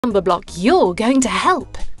Number block you're going to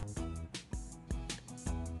help.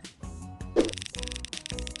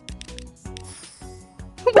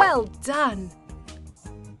 Well done!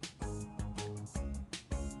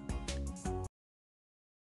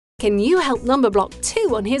 Can you help number block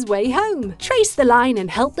 2 on his way home? Trace the line and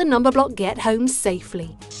help the number block get home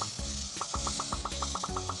safely.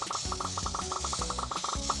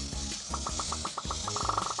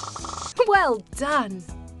 Well done!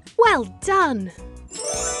 Well done!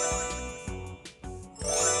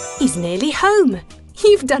 He's nearly home.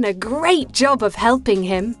 You've done a great job of helping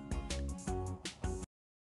him.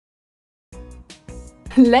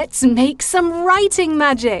 Let's make some writing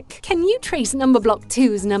magic. Can you trace number block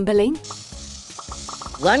 2's numberling?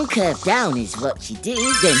 One curve down is what you do,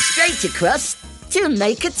 then straight across to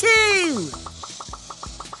make a 2.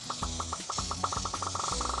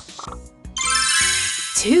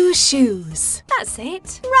 Two shoes. That's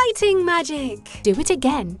it. Writing magic. Do it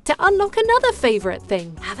again to unlock another favourite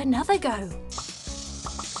thing. Have another go.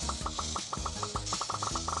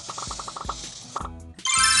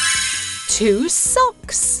 Two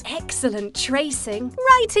socks. Excellent tracing.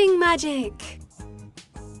 Writing magic.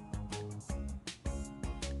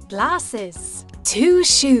 Glasses. Two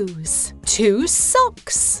shoes. Two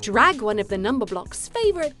socks. Drag one of the number block's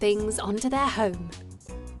favourite things onto their home.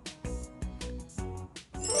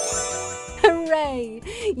 Hooray!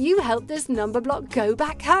 You helped this number block go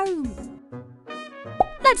back home.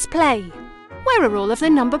 Let's play. Where are all of the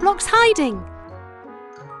number blocks hiding?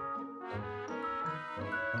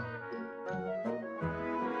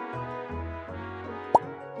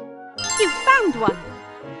 You found one.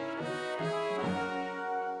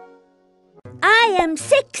 I am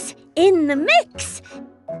 6 in the mix.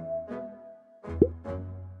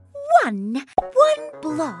 One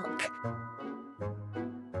block.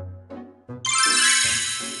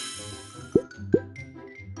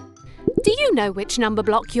 Do you know which number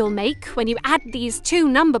block you'll make when you add these two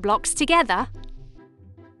number blocks together?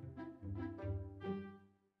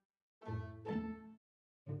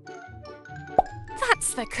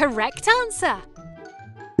 That's the correct answer.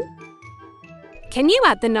 Can you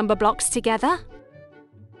add the number blocks together?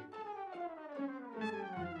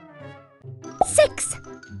 6.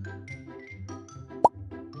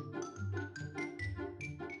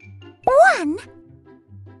 1.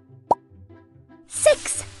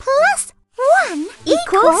 6 plus 1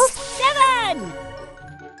 equals 7.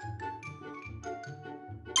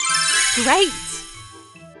 Great!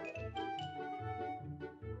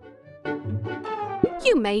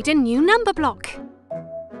 You made a new number block.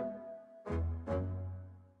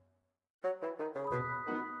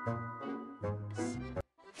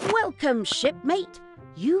 Welcome, shipmate.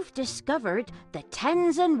 You've discovered the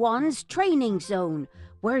tens and ones training zone,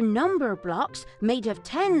 where number blocks made of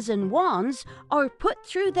tens and ones are put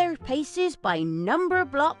through their paces by number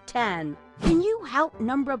block 10. Can you help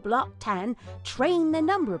number block 10 train the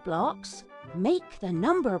number blocks? Make the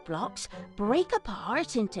number blocks break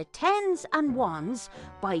apart into tens and ones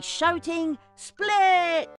by shouting,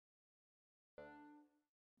 "Split!"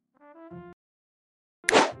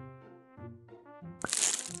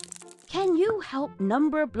 Can you help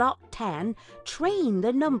number block 10 train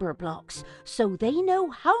the number blocks so they know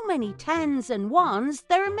how many tens and ones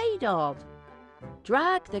they're made of?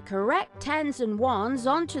 Drag the correct tens and ones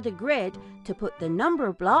onto the grid to put the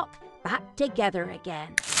number block back together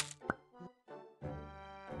again.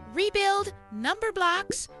 Rebuild number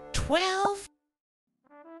blocks 12.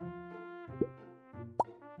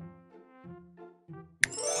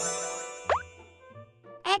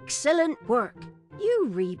 Excellent work! You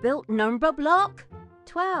rebuilt number block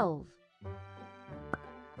 12.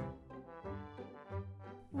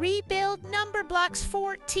 Rebuild number blocks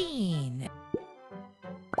 14.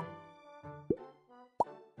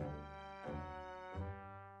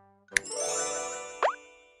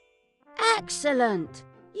 Excellent!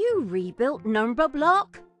 You rebuilt number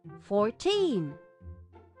block 14.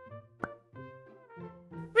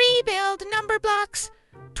 Rebuild number blocks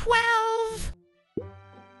 12.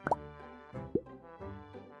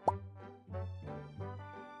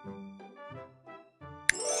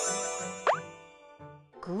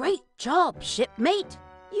 Great job, shipmate!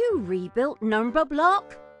 You rebuilt number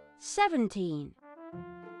block 17.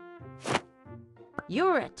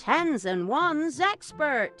 You're a tens and ones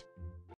expert.